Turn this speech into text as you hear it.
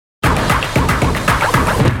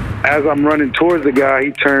as I'm running towards the guy,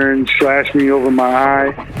 he turned, slashed me over my eye,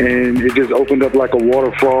 and it just opened up like a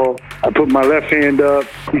waterfall. I put my left hand up.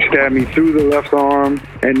 He stabbed me through the left arm,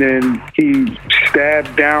 and then he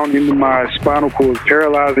stabbed down into my spinal cord,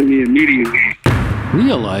 paralyzing me immediately.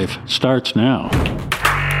 Real life starts now.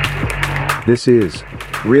 This is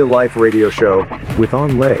Real Life Radio Show with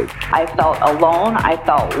Onlay. I felt alone. I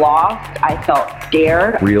felt lost. I felt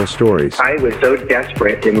scared. Real stories. I was so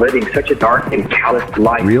desperate in living such a dark and calloused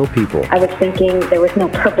life. Real people. I was thinking there was no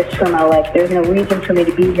purpose for my life. There was no reason for me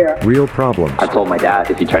to be here. Real problems. I told my dad,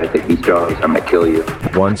 if you try to take these drugs, I'm going to kill you.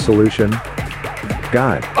 One solution.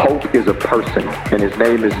 God. Hope is a person, and his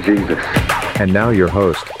name is Jesus. And now your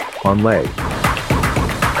host, Onlay.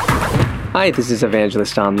 Hi, this is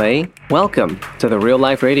Evangelist Anh. Welcome to the Real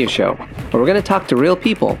Life Radio Show, where we're going to talk to real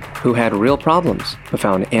people who had real problems but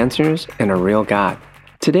found answers in a real God.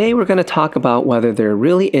 Today, we're going to talk about whether there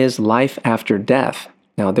really is life after death.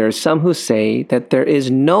 Now, there are some who say that there is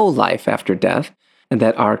no life after death and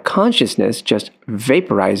that our consciousness just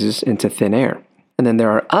vaporizes into thin air. And then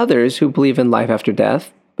there are others who believe in life after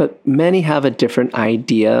death, but many have a different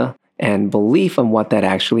idea and belief on what that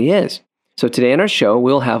actually is. So today on our show,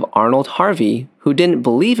 we'll have Arnold Harvey, who didn't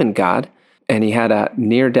believe in God, and he had a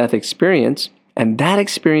near-death experience, and that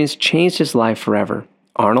experience changed his life forever.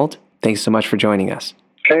 Arnold, thanks so much for joining us.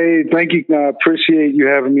 Hey, thank you. I appreciate you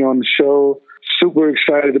having me on the show. Super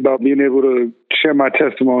excited about being able to share my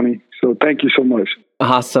testimony. So thank you so much.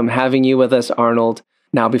 Awesome having you with us, Arnold.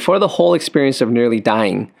 Now, before the whole experience of nearly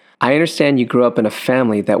dying, I understand you grew up in a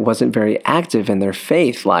family that wasn't very active in their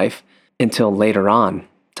faith life until later on.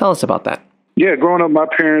 Tell us about that. Yeah, growing up, my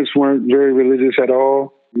parents weren't very religious at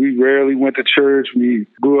all. We rarely went to church. We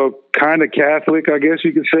grew up kind of Catholic, I guess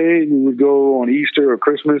you could say. We would go on Easter or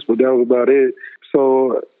Christmas, but that was about it.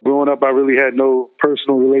 So growing up, I really had no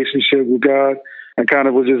personal relationship with God. I kind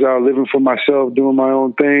of was just out living for myself, doing my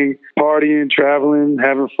own thing, partying, traveling,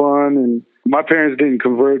 having fun. And my parents didn't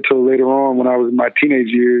convert till later on when I was in my teenage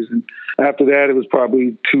years. And after that, it was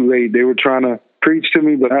probably too late. They were trying to preach to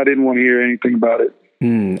me, but I didn't want to hear anything about it.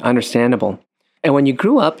 Understandable. And when you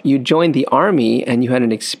grew up, you joined the Army and you had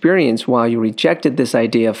an experience while you rejected this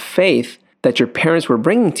idea of faith that your parents were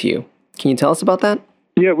bringing to you. Can you tell us about that?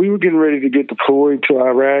 Yeah, we were getting ready to get deployed to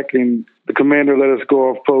Iraq, and the commander let us go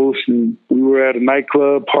off post, and we were at a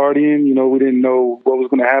nightclub partying. You know, we didn't know what was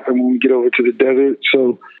going to happen when we get over to the desert.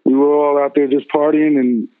 So we were all out there just partying,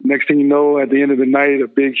 and next thing you know, at the end of the night, a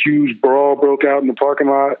big, huge brawl broke out in the parking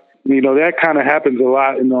lot. You know, that kind of happens a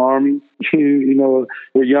lot in the Army. You know,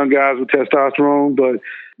 we're young guys with testosterone. But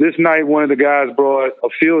this night, one of the guys brought a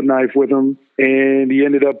field knife with him, and he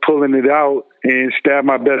ended up pulling it out and stabbed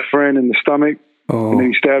my best friend in the stomach. And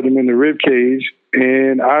then he stabbed him in the rib cage.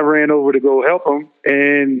 And I ran over to go help him.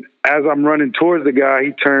 And as I'm running towards the guy,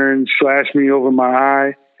 he turned, slashed me over my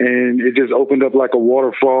eye, and it just opened up like a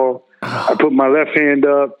waterfall. I put my left hand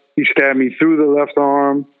up. He stabbed me through the left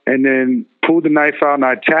arm and then pulled the knife out, and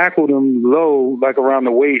I tackled him low, like around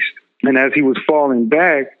the waist. And as he was falling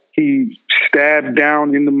back, he stabbed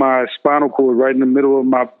down into my spinal cord right in the middle of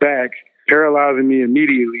my back, paralyzing me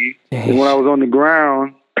immediately. And when I was on the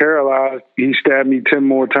ground, paralyzed, he stabbed me 10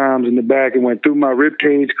 more times in the back and went through my rib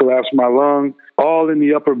cage, collapsed my lung, all in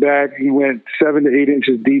the upper back. He went 7 to 8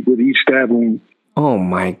 inches deep with each stab wound. Oh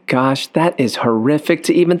my gosh, that is horrific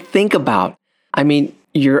to even think about. I mean,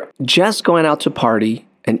 you're just going out to party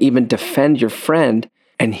and even defend your friend,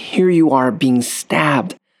 and here you are being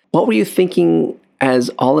stabbed. What were you thinking as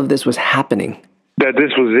all of this was happening? That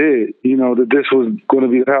this was it, you know, that this was going to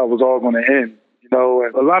be how it was all going to end. You know,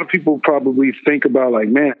 and a lot of people probably think about like,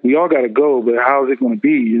 man, we all got to go, but how is it going to be,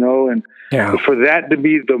 you know? And for that to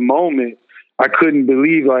be the moment, I couldn't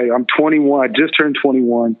believe, like, I'm 21, I just turned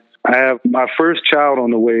 21. I have my first child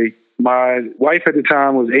on the way. My wife at the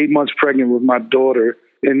time was 8 months pregnant with my daughter.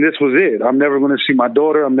 And this was it. I'm never going to see my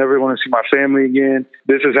daughter. I'm never going to see my family again.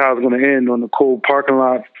 This is how it's going to end, on the cold parking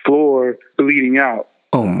lot floor, bleeding out.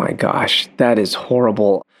 Oh my gosh, that is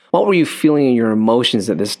horrible. What were you feeling in your emotions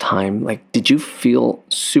at this time? Like, did you feel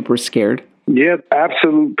super scared? Yeah,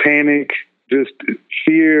 absolute panic, just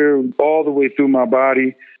fear all the way through my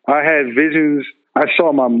body. I had visions. I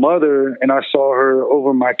saw my mother, and I saw her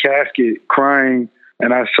over my casket crying.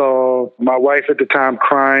 And I saw my wife at the time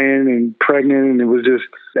crying and pregnant, and it was just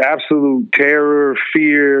absolute terror,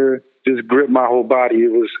 fear, just gripped my whole body.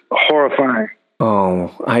 It was horrifying.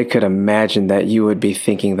 Oh, I could imagine that you would be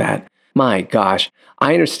thinking that. My gosh,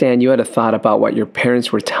 I understand you had a thought about what your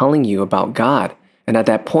parents were telling you about God. And at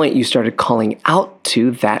that point, you started calling out to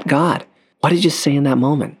that God. What did you say in that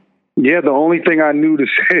moment? Yeah, the only thing I knew to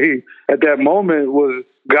say at that moment was,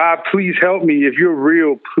 God, please help me. If you're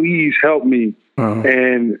real, please help me.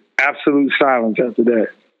 And absolute silence after that.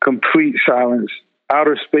 Complete silence.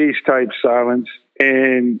 Outer space type silence.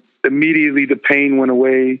 And immediately the pain went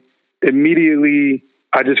away. Immediately,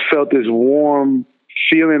 I just felt this warm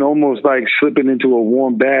feeling, almost like slipping into a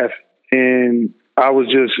warm bath. And I was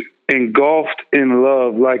just engulfed in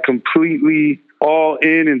love, like completely all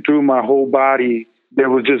in and through my whole body. There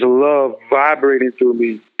was just love vibrating through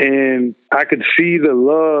me. And I could see the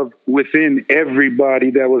love within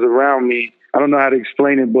everybody that was around me. I don't know how to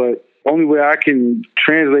explain it, but only way I can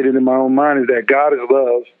translate it in my own mind is that God is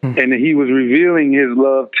love. And that he was revealing his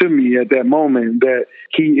love to me at that moment, that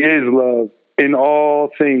he is love in all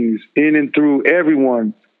things, in and through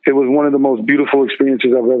everyone. It was one of the most beautiful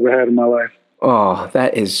experiences I've ever had in my life. Oh,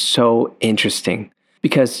 that is so interesting,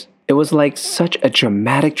 because it was like such a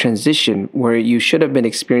dramatic transition where you should have been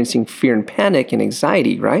experiencing fear and panic and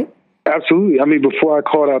anxiety, right? Absolutely. I mean, before I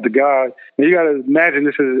called out to God, you got to imagine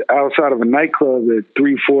this is outside of a nightclub at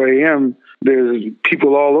 3, 4 a.m. There's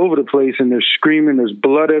people all over the place and they're screaming. There's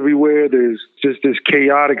blood everywhere. There's just this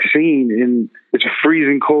chaotic scene, and it's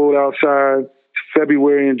freezing cold outside. It's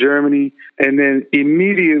February in Germany. And then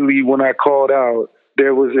immediately when I called out,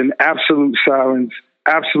 there was an absolute silence,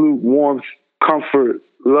 absolute warmth, comfort,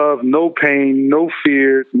 love, no pain, no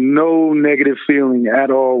fear, no negative feeling at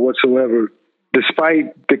all whatsoever,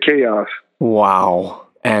 despite the chaos. Wow.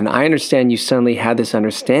 And I understand you suddenly had this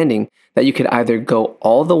understanding that you could either go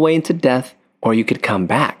all the way into death or you could come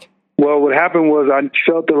back. Well, what happened was I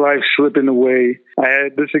felt the life slipping away. I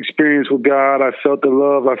had this experience with God. I felt the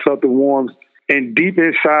love. I felt the warmth. And deep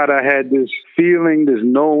inside, I had this feeling, this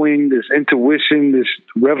knowing, this intuition, this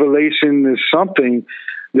revelation, this something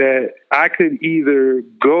that I could either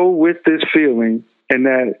go with this feeling and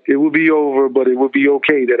that it would be over, but it would be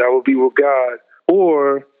okay, that I would be with God,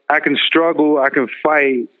 or I can struggle, I can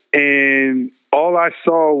fight. And all I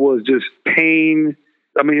saw was just pain.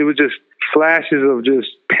 I mean, it was just flashes of just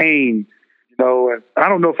pain. You know, and I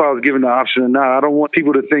don't know if I was given the option or not. I don't want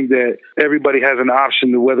people to think that everybody has an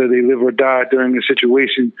option to whether they live or die during a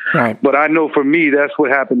situation. Right. But I know for me, that's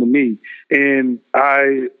what happened to me. And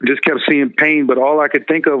I just kept seeing pain. But all I could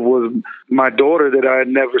think of was my daughter that I had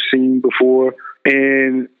never seen before.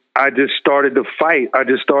 And I just started to fight. I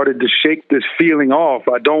just started to shake this feeling off.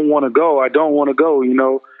 I don't want to go. I don't want to go, you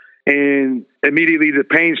know. And immediately the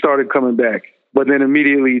pain started coming back. But then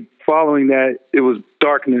immediately following that, it was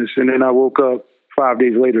darkness. And then I woke up 5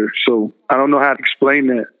 days later. So I don't know how to explain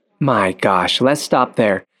that. My gosh, let's stop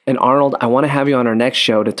there. And Arnold, I want to have you on our next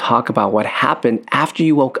show to talk about what happened after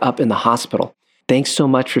you woke up in the hospital. Thanks so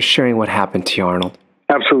much for sharing what happened to you, Arnold.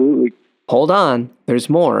 Absolutely. Hold on, there's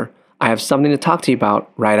more. I have something to talk to you about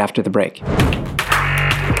right after the break.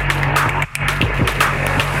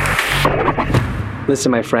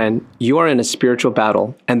 Listen, my friend, you are in a spiritual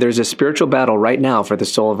battle, and there's a spiritual battle right now for the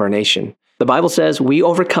soul of our nation. The Bible says we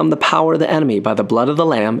overcome the power of the enemy by the blood of the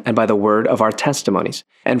Lamb and by the word of our testimonies.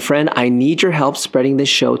 And friend, I need your help spreading this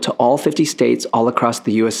show to all 50 states all across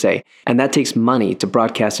the USA, and that takes money to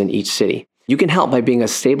broadcast in each city. You can help by being a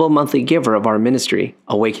stable monthly giver of our ministry,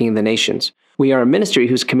 Awakening the Nations. We are a ministry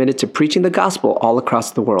who's committed to preaching the gospel all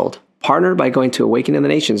across the world. Partner by going to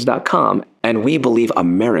awakeningthenations.com, and we believe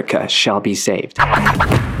America shall be saved.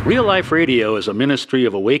 Real Life Radio is a ministry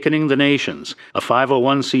of Awakening the Nations, a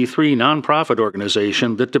 501c3 nonprofit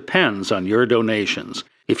organization that depends on your donations.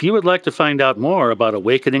 If you would like to find out more about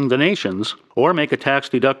Awakening the Nations or make a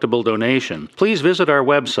tax-deductible donation, please visit our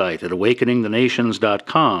website at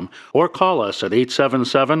awakeningthenations.com or call us at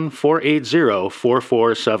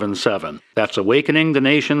 877-480-4477. That's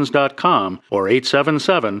awakeningthenations.com or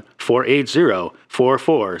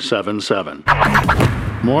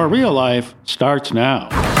 877-480-4477. More Real Life starts now.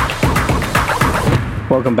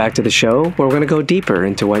 Welcome back to the show, where we're going to go deeper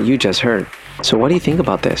into what you just heard. So what do you think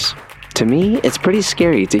about this? To me, it's pretty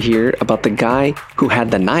scary to hear about the guy who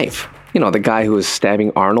had the knife. You know, the guy who was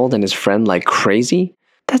stabbing Arnold and his friend like crazy.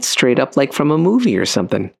 That's straight up like from a movie or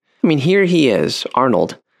something. I mean, here he is,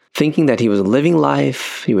 Arnold, thinking that he was living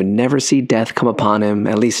life, he would never see death come upon him,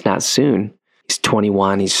 at least not soon. He's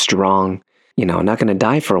 21, he's strong, not going to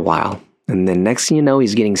die for a while. And then next thing you know,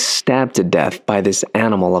 he's getting stabbed to death by this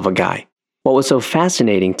animal of a guy. What was so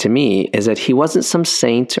fascinating to me is that he wasn't some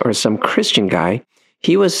saint or some Christian guy.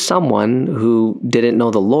 He was someone who didn't know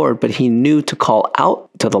the Lord, but he knew to call out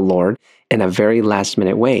to the Lord in a very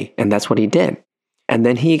last-minute way, and that's what he did. And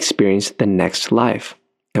then he experienced the next life.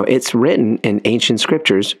 Now, it's written in ancient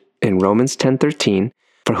scriptures in Romans 10:13,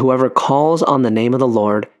 "For whoever calls on the name of the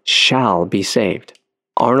Lord shall be saved."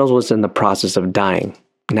 Arnold was in the process of dying.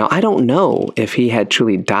 Now, I don't know if he had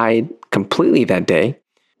truly died completely that day,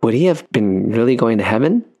 Would he have been really going to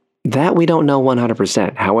heaven? That we don't know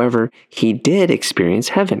 100%. However, he did experience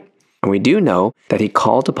heaven. And we do know that he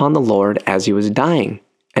called upon the Lord as he was dying.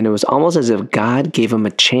 And it was almost as if God gave him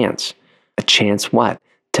a chance. A chance what?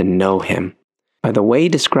 To know him. By the way he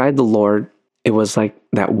described the Lord, it was like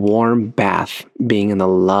that warm bath being in the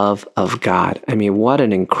love of God. I mean, what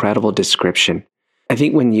an incredible description. I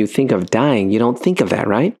think when you think of dying, you don't think of that,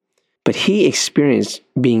 right? But he experienced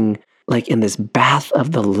being like in this bath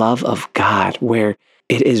of the love of God, where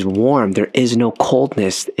it is warm. There is no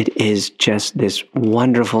coldness. It is just this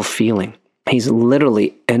wonderful feeling. He's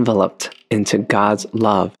literally enveloped into God's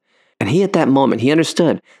love. And he, at that moment, he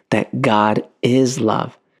understood that God is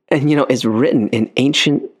love. And, it's written in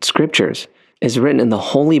ancient scriptures. It's written in the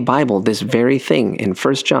Holy Bible, this very thing in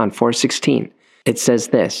 1 John 4:16. It says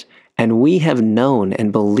this, "And we have known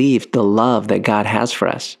and believed the love that God has for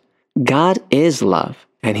us. God is love,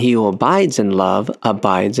 and he who abides in love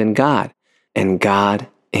abides in God, and God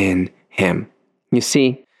in him." You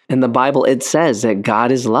see, in the Bible, it says that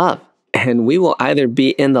God is love, and we will either be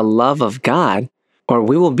in the love of God or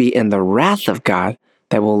we will be in the wrath of God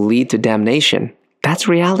that will lead to damnation. That's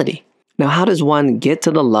reality. Now, how does one get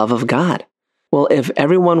to the love of God? Well, if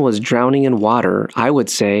everyone was drowning in water, I would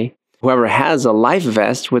say whoever has a life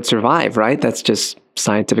vest would survive, right? That's just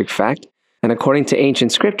scientific fact. And according to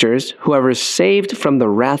ancient scriptures, whoever is saved from the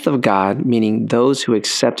wrath of God, meaning those who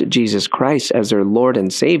accept Jesus Christ as their Lord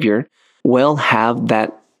and Savior, will have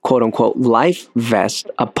that quote-unquote life vest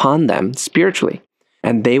upon them spiritually.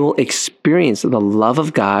 And they will experience the love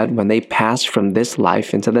of God when they pass from this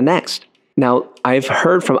life into the next. Now, I've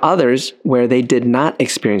heard from others where they did not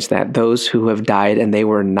experience that. Those who have died and they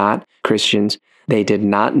were not Christians, they did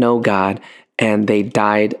not know God, and they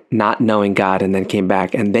died not knowing God and then came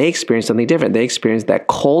back. And they experienced something different. They experienced that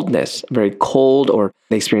coldness, very cold, or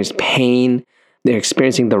they experienced pain. They're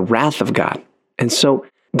experiencing the wrath of God. And so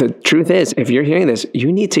the truth is, if you're hearing this, you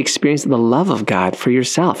need to experience the love of God for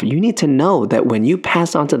yourself. You need to know that when you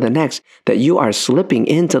pass on to the next, that you are slipping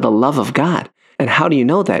into the love of God. And how do you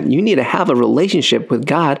know that? You need to have a relationship with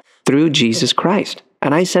God through Jesus Christ.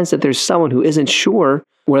 And I sense that there's someone who isn't sure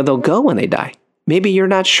where they'll go when they die. Maybe you're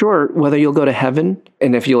not sure whether you'll go to heaven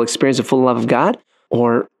and if you'll experience the full love of God,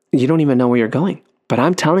 or you don't even know where you're going. But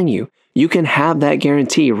I'm telling you, you can have that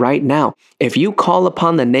guarantee right now. If you call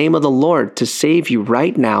upon the name of the Lord to save you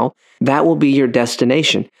right now, that will be your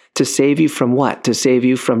destination. To save you from what? To save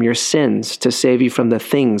you from your sins, to save you from the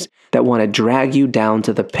things that want to drag you down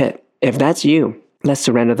to the pit. If that's you, let's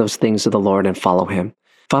surrender those things to the Lord and follow him.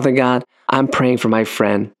 Father God, I'm praying for my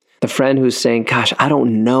friend, the friend who's saying, gosh, I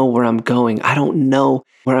don't know where I'm going. I don't know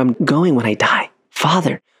where I'm going when I die.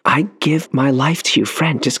 Father, I give my life to you,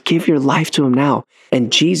 friend. Just give your life to him now.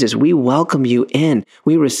 And Jesus, we welcome you in.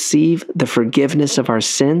 We receive the forgiveness of our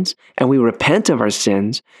sins, and we repent of our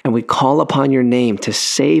sins, and we call upon your name to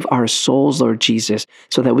save our souls, Lord Jesus,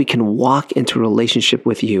 so that we can walk into a relationship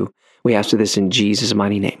with you. We ask for this in Jesus'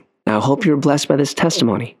 mighty name. Now, I hope you're blessed by this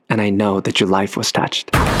testimony, and I know that your life was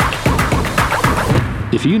touched.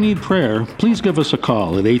 If you need prayer, please give us a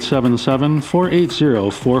call at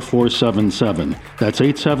 877-480-4477. That's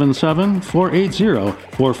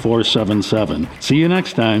 877-480-4477. See you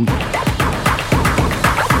next time.